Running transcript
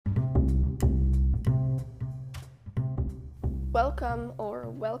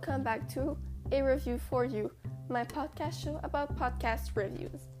Welcome back to A Review for You, my podcast show about podcast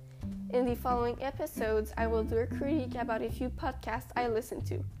reviews. In the following episodes, I will do a critique about a few podcasts I listen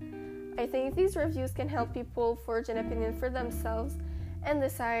to. I think these reviews can help people forge an opinion for themselves and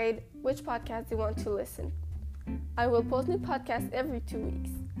decide which podcast they want to listen. I will post new podcasts every 2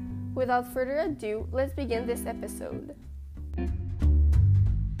 weeks. Without further ado, let's begin this episode.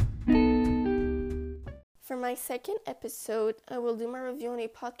 For my second episode, I will do my review on a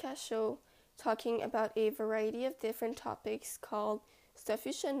podcast show talking about a variety of different topics called Stuff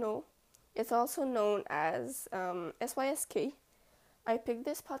You Should Know. It's also known as SYSK. I picked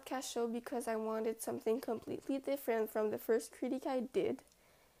this podcast show because I wanted something completely different from the first critic I did.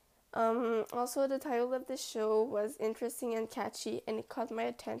 Also, the title of the show was interesting and catchy, and it caught my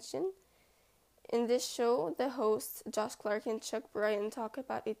attention. In this show, the hosts, Clark and Bryant, talk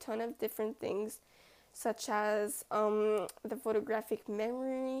about a ton of different things, such as the photographic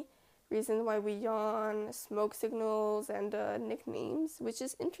memory, reasons why we yawn, smoke signals, and nicknames, which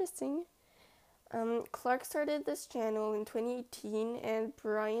is interesting. Clark started this channel in 2018, and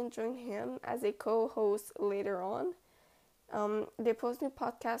Bryant joined him as a co-host later on. They post new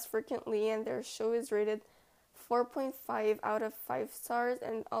podcasts frequently, and their show is rated 4.5 out of 5 stars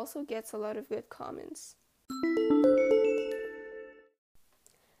and also gets a lot of good comments.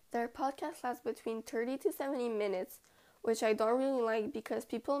 Their podcast lasts between 30 to 70 minutes, which I don't really like because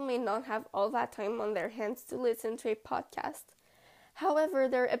people may not have all that time on their hands to listen to a podcast. However,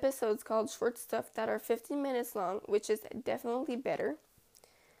 there are episodes called Short Stuff that are 15 minutes long, which is definitely better.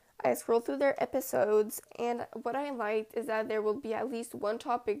 I scrolled through their episodes, and what I liked is that there will be at least one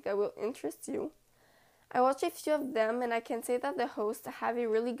topic that will interest you. I watched a few of them, and I can say that the hosts have a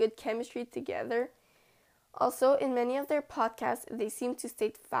really good chemistry together. Also, in many of their podcasts, they seem to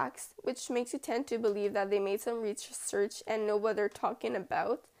state facts, which makes you tend to believe that they made some research and know what they're talking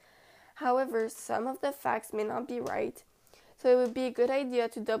about. However, some of the facts may not be right, so it would be a good idea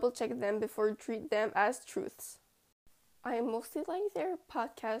to double check them before you treat them as truths. I mostly like their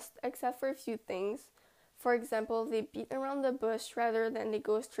podcast, except for a few things. For example, they beat around the bush rather than they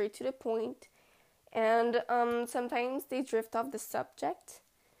go straight to the point, and sometimes they drift off the subject.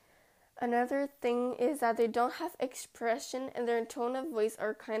 Another thing is that they don't have expression and their tone of voice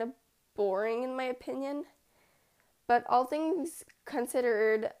are kind of boring in my opinion. But all things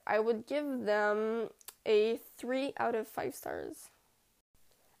considered, I would give them a 3 out of 5 stars.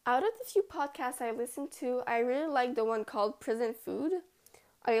 Out of the few podcasts I listen to, I really like the one called Prison Food.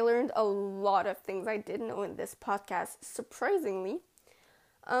 I learned a lot of things I didn't know in this podcast, surprisingly.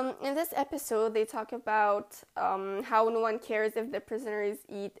 In this episode, they talk about how no one cares if the prisoners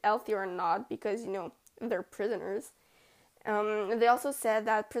eat healthy or not because, they're prisoners. They also said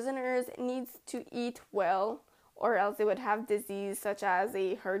that prisoners need to eat well or else they would have disease such as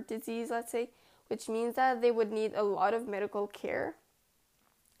a heart disease, let's say, which means that they would need a lot of medical care.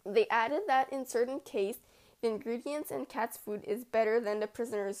 They added that in certain cases, the ingredients in cats' food is better than the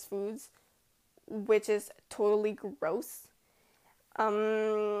prisoners' foods, which is totally gross.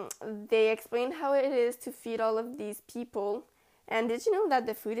 They explained how it is to feed all of these people. And did you know that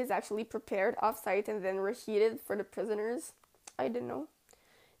the food is actually prepared off-site and then reheated for the prisoners? I didn't know.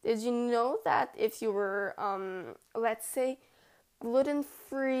 Did you know that if you were, let's say,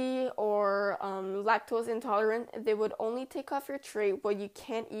 gluten-free or lactose intolerant, they would only take off your tray what you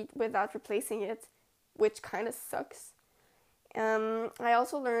can't eat without replacing it, which kind of sucks. I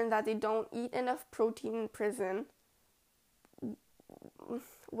also learned that they don't eat enough protein in prison.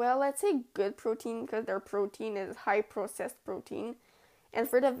 Well, let's say good protein because their protein is high processed protein. And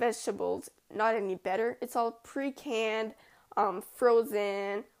for the vegetables, not any better. It's all pre-canned,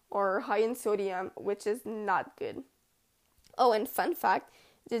 frozen, or high in sodium, which is not good. Oh, and fun fact,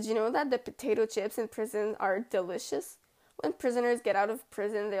 did you know that the potato chips in prison are delicious? When prisoners get out of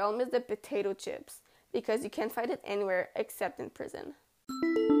prison, they all miss the potato chips because you can't find it anywhere except in prison.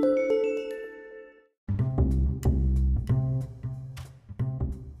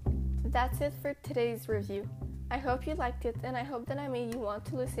 That's it for today's review. I hope you liked it, and I hope that I made you want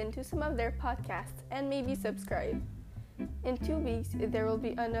to listen to some of their podcasts and maybe subscribe. In 2 weeks, there will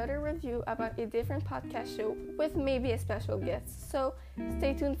be another review about a different podcast show with maybe a special guest, so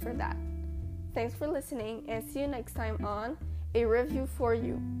stay tuned for that. Thanks for listening, and see you next time on A Review for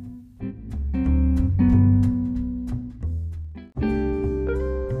You.